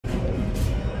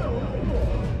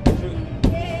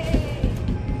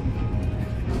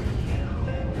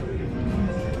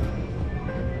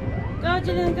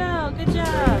Jaylena, go. Good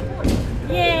job.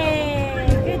 Yay.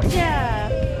 Good job.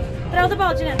 Throw the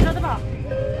ball, Jaylena. Throw the ball.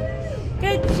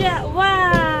 Good job.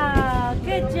 Wow.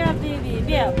 Good job, baby.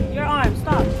 Yeah, your arm.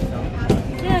 Stop.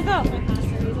 Jaylena, go.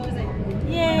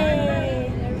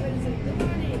 Yay.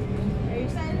 Are you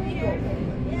excited to be here?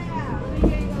 Yeah.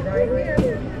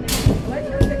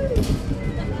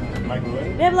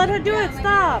 Babe, let her do it.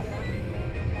 Stop.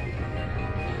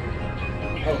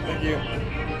 Oh, thank you.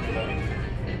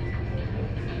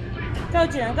 Go,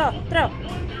 Jaylena, go. Throw.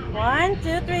 1,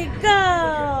 2, 3,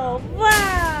 go.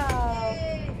 Wow.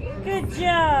 Good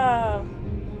job.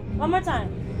 One more time.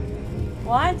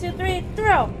 1, 2, 3,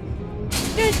 throw.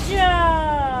 Good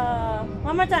job.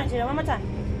 One more time, Jaylena. One more time.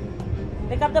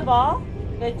 Pick up the ball.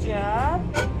 Good job.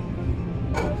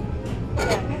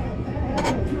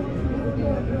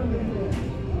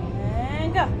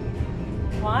 And go.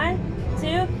 1,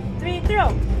 2, 3,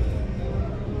 throw.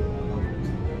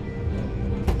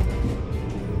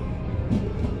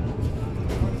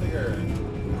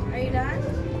 Are you done?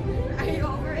 Are you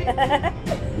over it?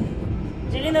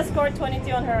 Jaylena scored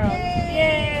 22 on her own.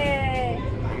 Yay!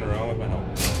 I'm around with my help.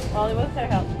 Well, it was her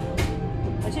help.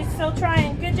 But she's still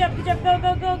trying. Good job, good job. Go,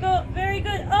 go, go, go. Very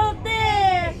good. Oh,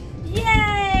 there! Yay!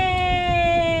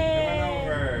 Come on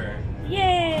over.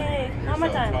 Yay! You're One more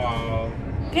so time. tall.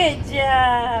 Good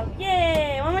job.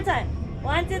 Yay! One more time.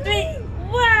 1, 2, 3.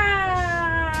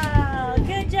 Wow!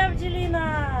 Good job,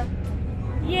 Jaylena.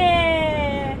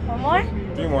 Yay! One more.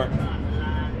 2 more.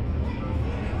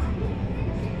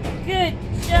 Good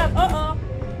job. Uh-oh.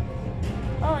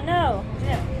 Oh, no.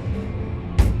 Yeah.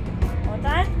 One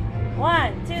time.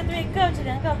 1, 2, 3. Go,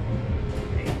 Jaylena. Go.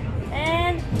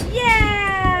 And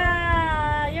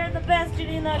yeah! You're the best,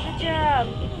 Jaylena. Good job.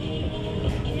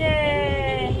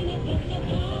 Yay!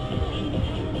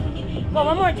 Go,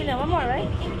 one more, Jaylena. One more, right?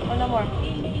 Or no more?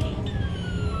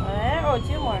 Alright. Oh,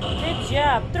 2 more. Good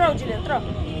job. Throw, Jaylena. Throw.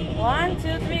 1,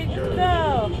 2, 3.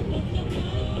 Go.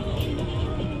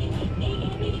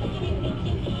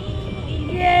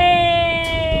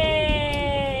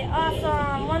 Yay!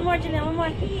 Awesome. One more, Jaylena. One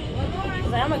more.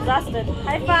 She's like, I'm exhausted.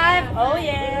 High five. Oh,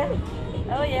 yeah.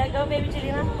 Oh, yeah. Go, baby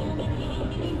Jaylena.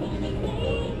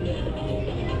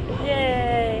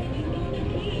 Yay.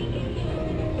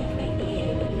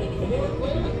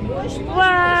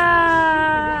 Wow.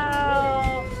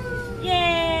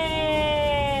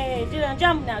 Yay. Jaylena,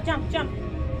 jump now. Jump, jump.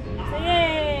 So,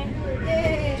 yay.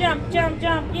 Yay. Jump, jump,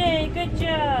 jump. Yay. Good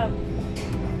job.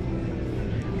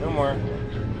 No more.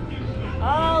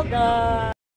 All done.